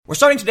We're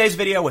starting today's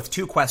video with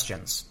two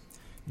questions.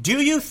 Do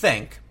you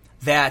think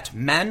that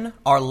men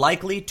are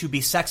likely to be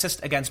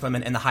sexist against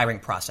women in the hiring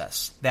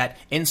process? That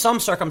in some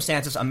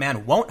circumstances, a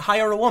man won't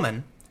hire a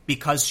woman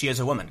because she is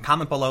a woman?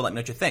 Comment below, let me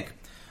know what you think.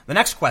 The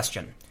next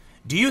question.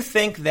 Do you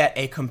think that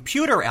a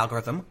computer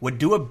algorithm would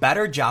do a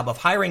better job of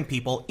hiring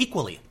people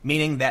equally,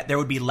 meaning that there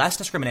would be less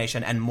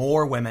discrimination and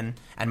more women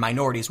and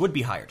minorities would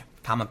be hired?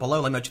 Comment below,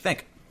 let me know what you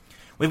think.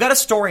 We've got a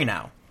story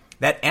now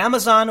that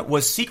Amazon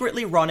was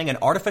secretly running an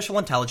artificial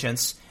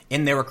intelligence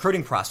in their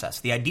recruiting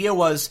process. The idea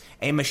was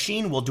a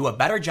machine will do a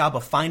better job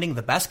of finding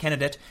the best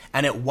candidate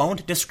and it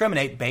won't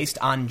discriminate based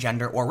on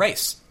gender or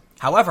race.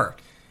 However,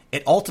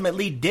 it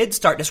ultimately did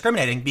start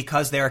discriminating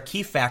because there are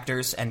key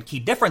factors and key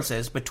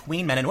differences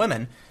between men and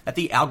women that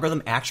the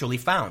algorithm actually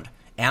found.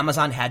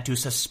 Amazon had to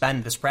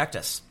suspend this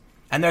practice.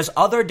 And there's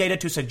other data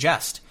to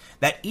suggest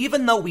that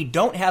even though we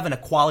don't have an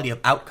equality of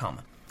outcome,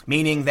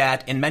 meaning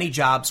that in many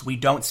jobs we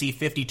don't see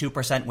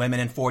 52% women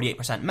and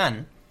 48%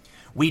 men,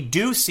 we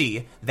do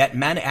see that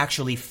men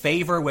actually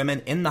favor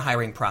women in the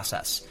hiring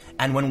process.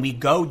 And when we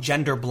go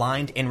gender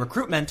blind in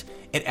recruitment,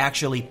 it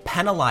actually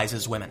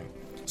penalizes women.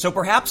 So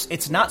perhaps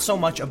it's not so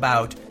much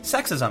about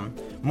sexism,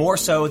 more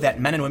so that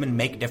men and women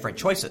make different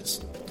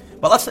choices.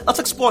 But let's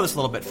explore this a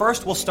little bit.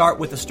 First, we'll start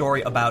with the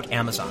story about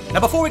Amazon. Now,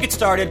 before we get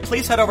started,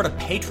 please head over to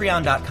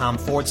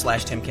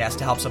patreon.com/TimCast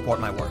to help support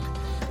my work.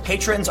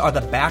 Patrons are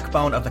the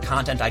backbone of the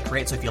content I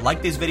create, so if you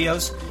like these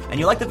videos and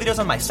you like the videos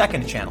on my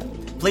second channel,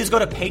 please go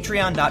to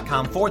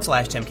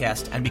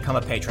patreon.com/TimCast and become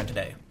a patron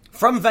today.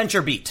 From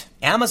VentureBeat,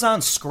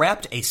 Amazon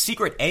scrapped a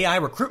secret AI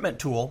recruitment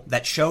tool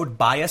that showed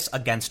bias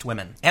against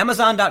women.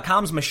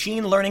 Amazon.com's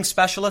machine learning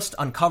specialist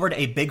uncovered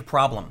a big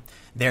problem.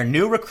 Their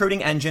new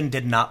recruiting engine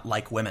did not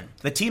like women.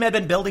 The team had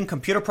been building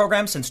computer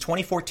programs since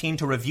 2014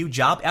 to review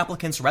job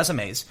applicants'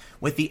 resumes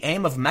with the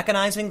aim of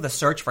mechanizing the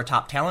search for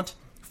top talent.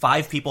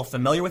 5 people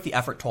familiar with the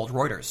effort told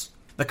Reuters.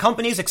 The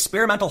company's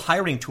experimental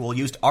hiring tool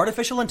used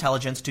artificial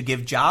intelligence to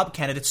give job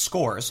candidates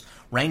scores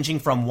ranging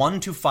from 1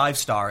 to 5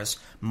 stars,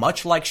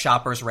 much like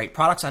shoppers rate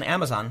products on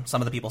Amazon, some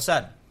of the people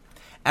said.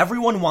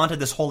 Everyone wanted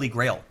this holy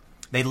grail.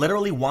 They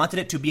literally wanted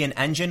it to be an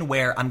engine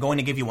where I'm going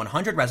to give you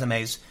 100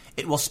 resumes,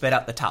 it will spit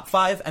out the top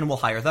 5, and we'll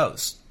hire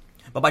those.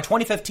 But by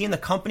 2015, the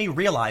company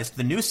realized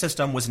the new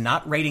system was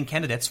not rating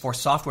candidates for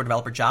software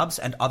developer jobs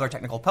and other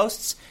technical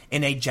posts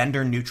in a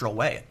gender-neutral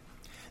way.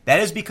 That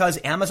is because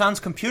Amazon's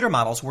computer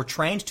models were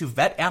trained to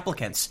vet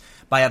applicants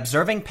by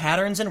observing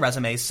patterns in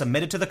resumes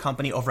submitted to the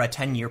company over a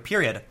 10-year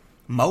period.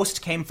 Most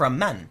came from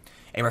men,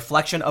 a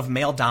reflection of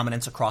male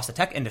dominance across the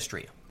tech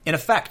industry. In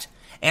effect,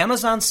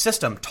 Amazon's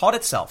system taught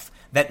itself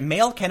that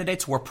male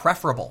candidates were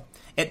preferable.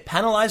 It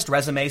penalized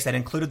resumes that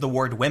included the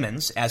word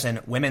women's, as in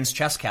women's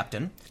chess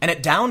captain, and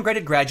it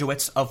downgraded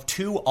graduates of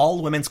 2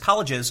 all-women's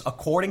colleges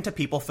according to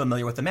people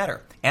familiar with the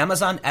matter.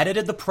 Amazon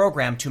edited the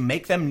program to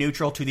make them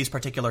neutral to these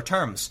particular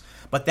terms,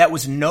 but that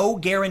was no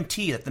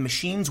guarantee that the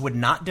machines would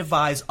not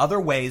devise other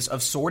ways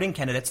of sorting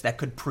candidates that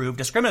could prove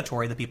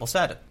discriminatory, the people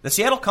said. The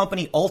Seattle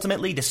company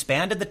ultimately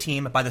disbanded the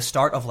team by the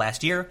start of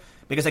last year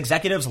because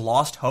executives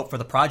lost hope for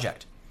the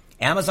project.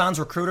 Amazon's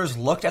recruiters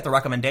looked at the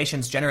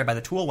recommendations generated by the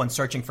tool when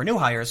searching for new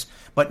hires,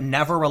 but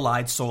never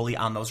relied solely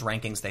on those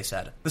rankings, they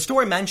said. The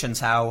story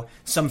mentions how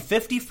some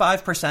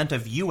 55%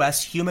 of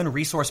U.S. human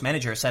resource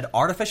managers said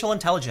artificial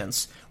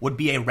intelligence would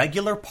be a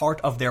regular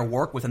part of their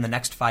work within the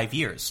next 5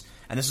 years.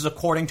 And this is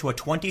according to a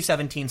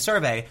 2017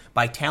 survey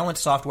by talent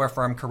software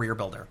firm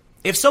CareerBuilder.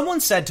 If someone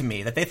said to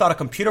me that they thought a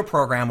computer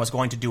program was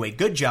going to do a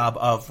good job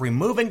of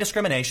removing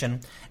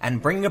discrimination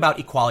and bringing about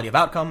equality of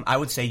outcome, I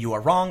would say you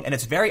are wrong, and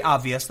it's very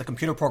obvious the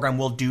computer program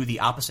will do the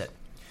opposite.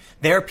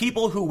 There are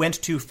people who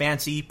went to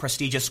fancy,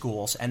 prestigious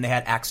schools and they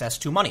had access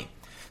to money.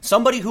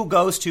 Somebody who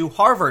goes to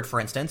Harvard, for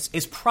instance,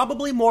 is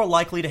probably more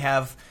likely to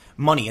have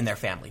money in their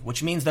family,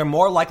 which means they're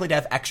more likely to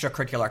have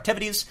extracurricular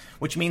activities,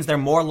 which means they're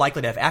more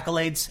likely to have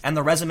accolades, and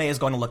the resume is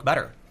going to look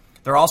better.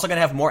 They're also going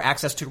to have more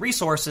access to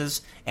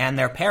resources, and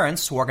their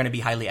parents, who are going to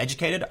be highly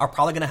educated, are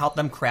probably going to help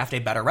them craft a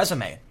better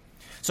resume.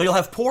 So you'll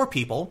have poor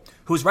people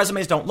whose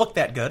resumes don't look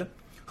that good,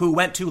 who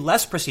went to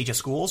less prestigious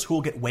schools, who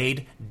will get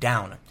weighed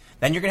down.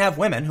 Then you're going to have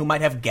women who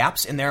might have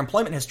gaps in their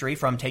employment history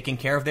from taking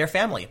care of their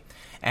family.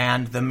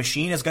 And the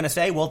machine is going to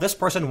say, well, this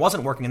person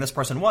wasn't working and this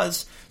person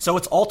was, so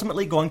it's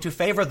ultimately going to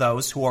favor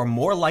those who are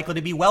more likely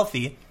to be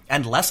wealthy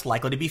and less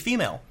likely to be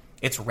female.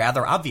 It's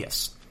rather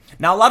obvious.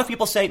 Now, a lot of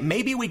people say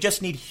maybe we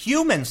just need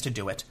humans to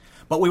do it,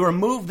 but we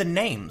remove the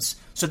names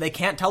so they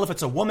can't tell if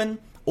it's a woman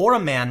or a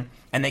man,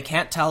 and they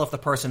can't tell if the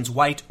person's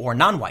white or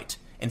non-white.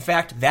 In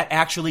fact, that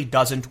actually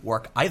doesn't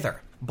work either.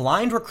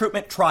 Blind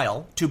recruitment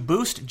trial to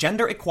boost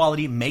gender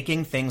equality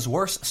making things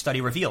worse,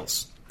 study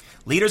reveals.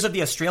 Leaders of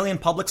the Australian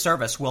Public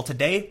Service will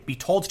today be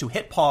told to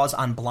hit pause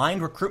on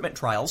blind recruitment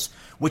trials,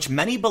 which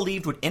many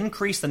believed would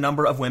increase the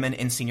number of women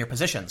in senior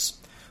positions.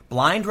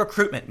 Blind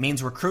recruitment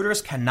means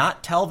recruiters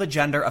cannot tell the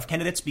gender of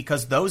candidates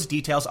because those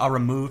details are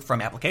removed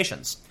from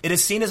applications. It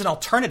is seen as an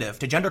alternative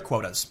to gender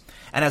quotas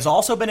and has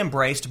also been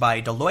embraced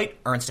by Deloitte,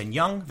 Ernst &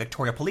 Young,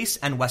 Victoria Police,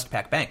 and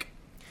Westpac Bank.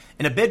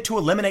 In a bid to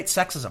eliminate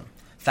sexism,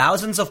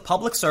 Thousands of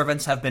public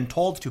servants have been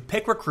told to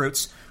pick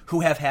recruits who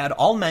have had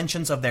all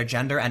mentions of their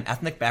gender and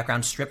ethnic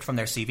background stripped from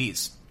their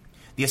CVs.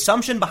 The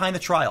assumption behind the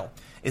trial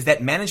is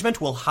that management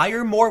will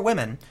hire more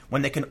women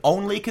when they can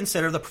only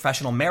consider the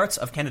professional merits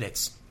of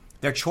candidates.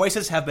 Their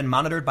choices have been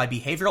monitored by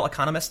behavioral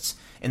economists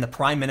in the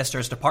Prime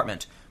Minister's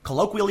Department,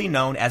 colloquially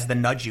known as the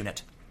Nudge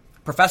Unit.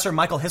 Professor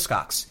Michael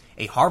Hiscox,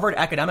 a Harvard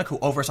academic who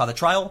oversaw the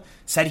trial,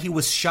 said he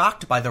was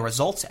shocked by the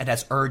results and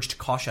has urged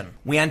caution.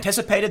 We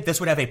anticipated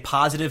this would have a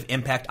positive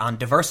impact on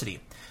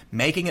diversity,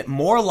 making it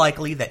more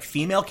likely that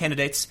female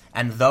candidates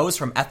and those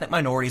from ethnic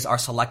minorities are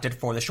selected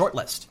for the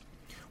shortlist.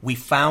 We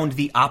found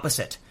the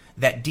opposite,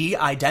 that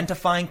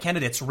de-identifying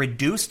candidates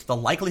reduced the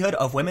likelihood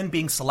of women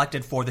being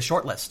selected for the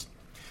shortlist.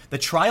 The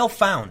trial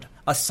found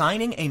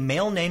assigning a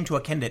male name to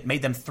a candidate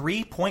made them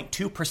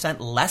 3.2%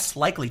 less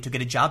likely to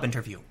get a job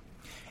interview.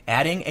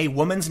 Adding a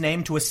woman's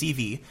name to a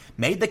CV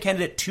made the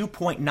candidate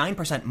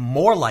 2.9%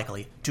 more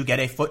likely to get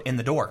a foot in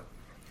the door.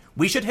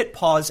 We should hit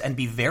pause and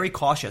be very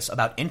cautious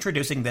about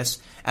introducing this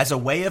as a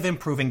way of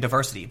improving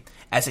diversity,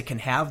 as it can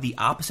have the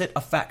opposite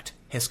effect,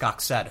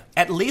 Hiscox said.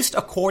 At least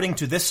according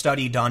to this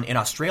study done in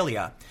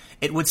Australia,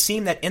 it would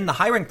seem that in the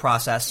hiring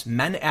process,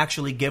 men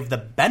actually give the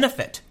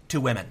benefit to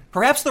women.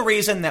 Perhaps the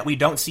reason that we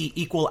don't see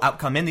equal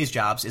outcome in these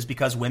jobs is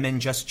because women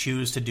just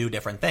choose to do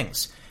different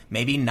things.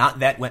 Maybe not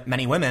that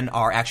many women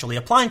are actually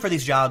applying for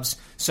these jobs,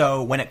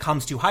 so when it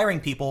comes to hiring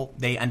people,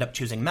 they end up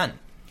choosing men.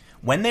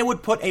 When they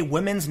would put a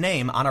woman's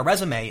name on a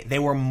resume, they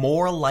were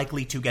more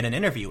likely to get an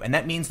interview, and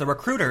that means the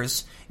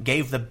recruiters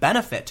gave the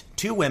benefit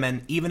to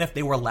women even if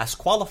they were less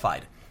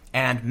qualified,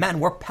 and men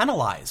were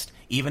penalized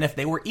even if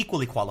they were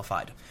equally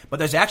qualified. But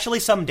there's actually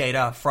some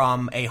data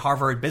from a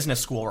Harvard Business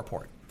School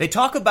report. They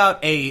talk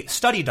about a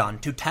study done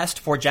to test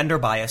for gender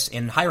bias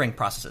in hiring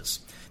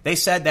processes. They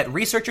said that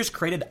researchers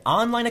created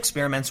online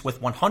experiments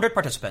with 100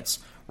 participants,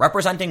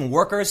 representing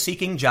workers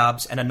seeking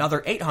jobs, and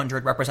another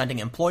 800 representing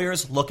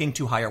employers looking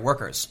to hire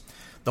workers.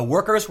 The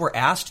workers were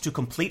asked to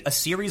complete a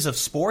series of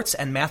sports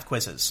and math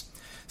quizzes.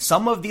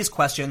 Some of these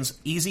questions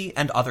easy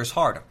and others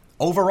hard.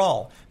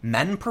 Overall,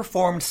 men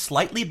performed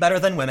slightly better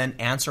than women,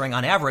 answering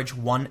on average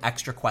one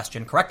extra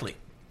question correctly.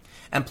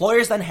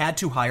 Employers then had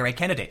to hire a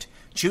candidate,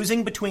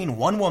 choosing between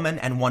one woman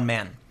and one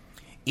man.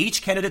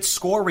 Each candidate's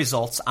score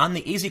results on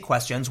the easy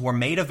questions were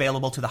made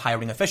available to the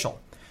hiring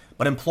official,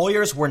 but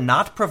employers were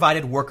not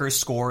provided workers'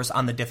 scores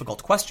on the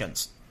difficult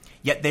questions.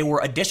 Yet they were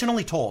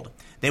additionally told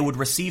they would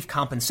receive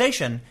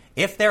compensation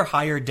if their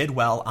hire did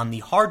well on the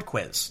hard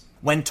quiz.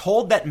 When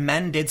told that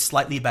men did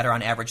slightly better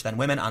on average than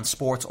women on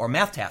sports or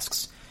math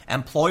tasks,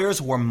 employers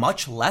were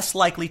much less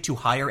likely to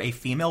hire a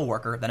female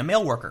worker than a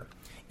male worker,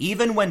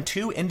 even when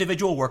two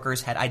individual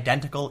workers had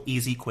identical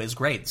easy quiz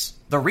grades.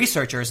 The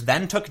researchers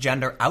then took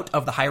gender out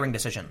of the hiring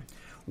decision.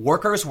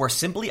 Workers were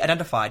simply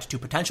identified to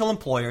potential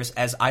employers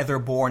as either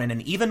born in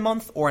an even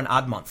month or an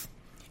odd month.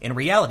 In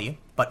reality,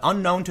 but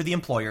unknown to the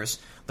employers,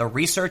 the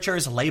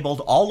researchers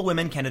labeled all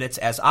women candidates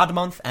as odd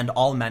month and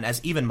all men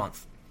as even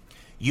month.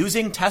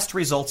 Using test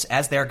results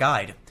as their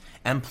guide,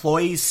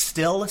 employees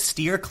still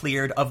steer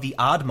cleared of the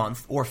odd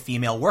month or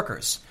female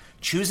workers,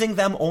 choosing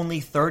them only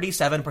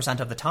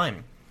 37% of the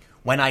time.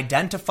 When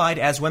identified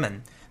as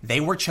women,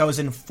 they were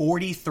chosen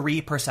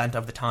 43%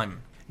 of the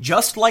time.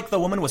 Just like the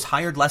woman was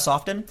hired less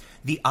often,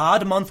 the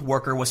odd month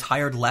worker was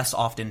hired less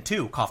often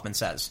too, Kaufman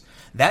says.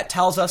 That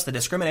tells us the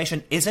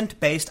discrimination isn't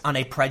based on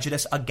a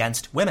prejudice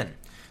against women.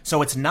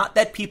 So it's not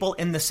that people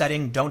in the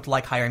setting don't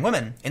like hiring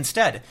women.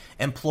 Instead,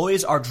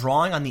 employees are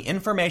drawing on the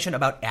information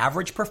about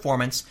average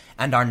performance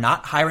and are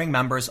not hiring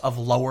members of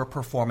lower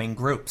performing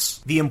groups.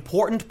 The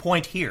important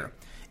point here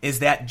is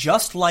that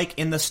just like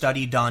in the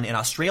study done in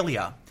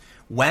Australia,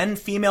 when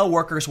female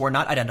workers were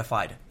not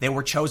identified, they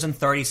were chosen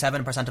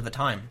 37% of the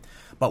time.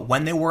 But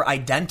when they were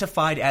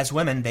identified as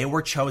women, they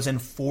were chosen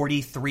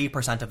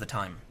 43% of the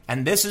time.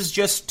 And this is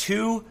just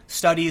two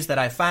studies that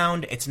I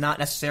found. It's not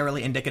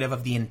necessarily indicative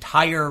of the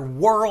entire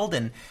world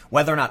and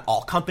whether or not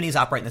all companies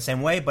operate in the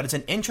same way, but it's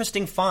an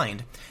interesting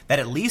find that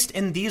at least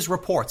in these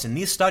reports, in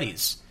these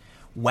studies,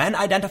 when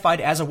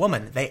identified as a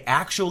woman, they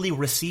actually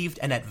received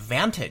an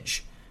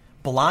advantage.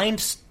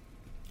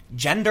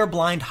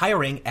 Gender-blind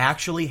hiring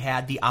actually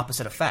had the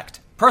opposite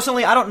effect.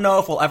 Personally, I don't know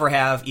if we'll ever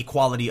have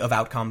equality of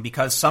outcome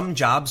because some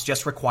jobs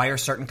just require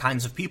certain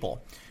kinds of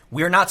people.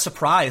 We're not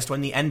surprised when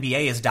the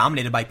NBA is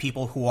dominated by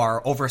people who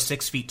are over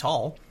 6 feet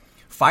tall.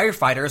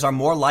 Firefighters are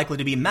more likely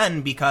to be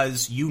men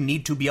because you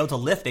need to be able to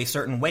lift a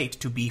certain weight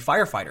to be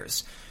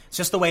firefighters. It's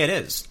just the way it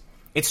is.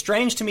 It's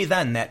strange to me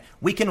then that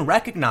we can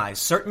recognize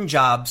certain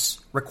jobs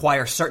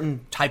require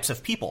certain types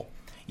of people.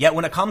 Yet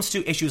when it comes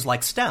to issues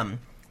like STEM,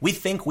 we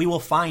think we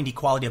will find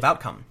equality of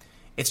outcome.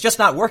 It's just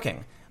not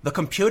working. The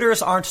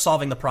computers aren't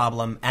solving the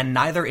problem, and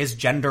neither is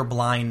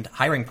gender-blind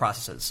hiring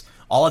processes.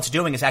 All it's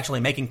doing is actually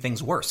making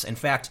things worse. In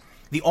fact,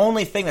 the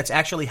only thing that's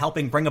actually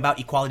helping bring about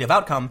equality of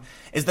outcome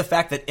is the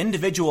fact that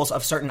individuals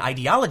of certain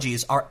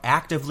ideologies are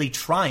actively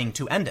trying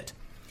to end it.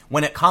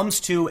 When it comes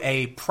to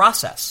a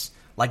process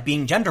like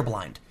being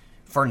gender-blind,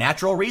 for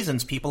natural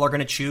reasons, people are going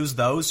to choose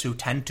those who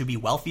tend to be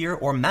wealthier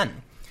or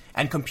men.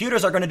 And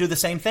computers are going to do the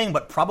same thing,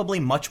 but probably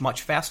much,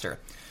 much faster.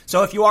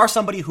 So if you are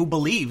somebody who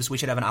believes we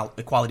should have an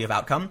equality of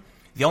outcome,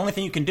 the only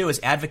thing you can do is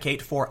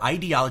advocate for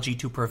ideology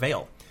to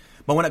prevail.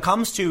 But when it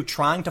comes to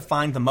trying to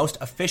find the most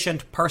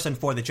efficient person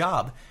for the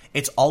job,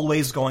 it's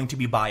always going to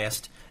be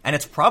biased, and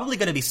it's probably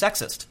going to be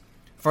sexist,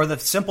 for the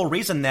simple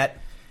reason that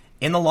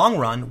in the long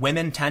run,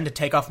 women tend to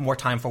take off more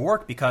time for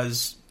work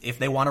because if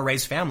they want to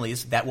raise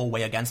families, that will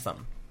weigh against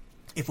them.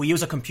 If we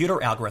use a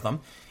computer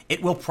algorithm,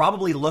 it will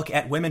probably look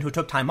at women who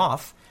took time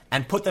off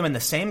and put them in the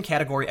same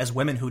category as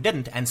women who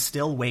didn't and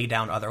still weigh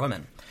down other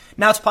women.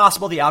 Now, it's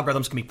possible the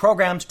algorithms can be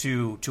programmed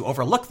to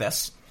overlook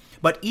this,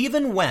 but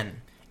even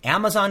when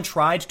Amazon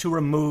tried to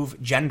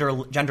remove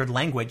gendered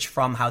language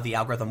from how the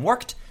algorithm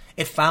worked,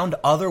 it found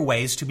other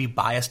ways to be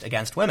biased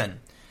against women,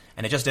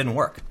 and it just didn't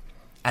work.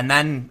 And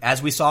then,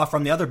 as we saw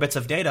from the other bits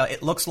of data,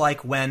 it looks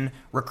like when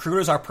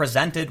recruiters are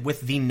presented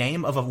with the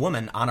name of a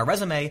woman on a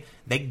resume,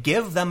 they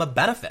give them a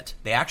benefit.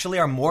 They actually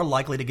are more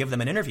likely to give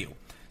them an interview.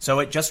 So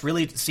it just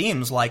really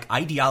seems like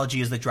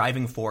ideology is the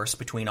driving force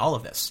between all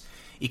of this.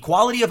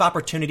 Equality of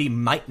opportunity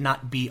might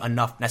not be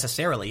enough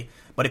necessarily,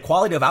 but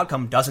equality of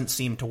outcome doesn't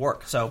seem to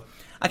work. So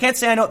I can't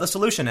say I know what the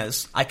solution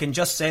is. I can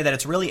just say that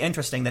it's really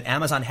interesting that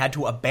Amazon had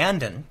to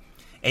abandon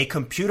a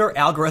computer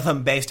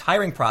algorithm-based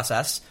hiring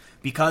process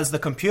because the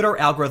computer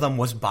algorithm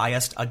was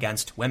biased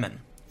against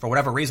women. For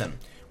whatever reason,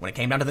 when it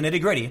came down to the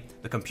nitty-gritty,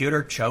 the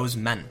computer chose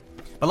men.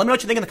 But let me know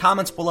what you think in the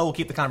comments below. We'll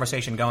keep the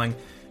conversation going.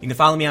 You can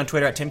follow me on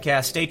Twitter at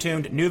Timcast. Stay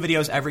tuned. New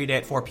videos every day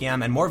at 4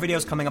 p.m. and more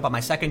videos coming up on my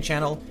second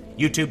channel,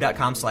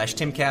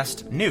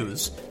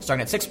 youtube.com/TimcastNews,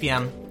 starting at 6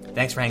 p.m.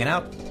 Thanks for hanging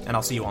out, and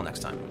I'll see you all next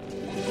time.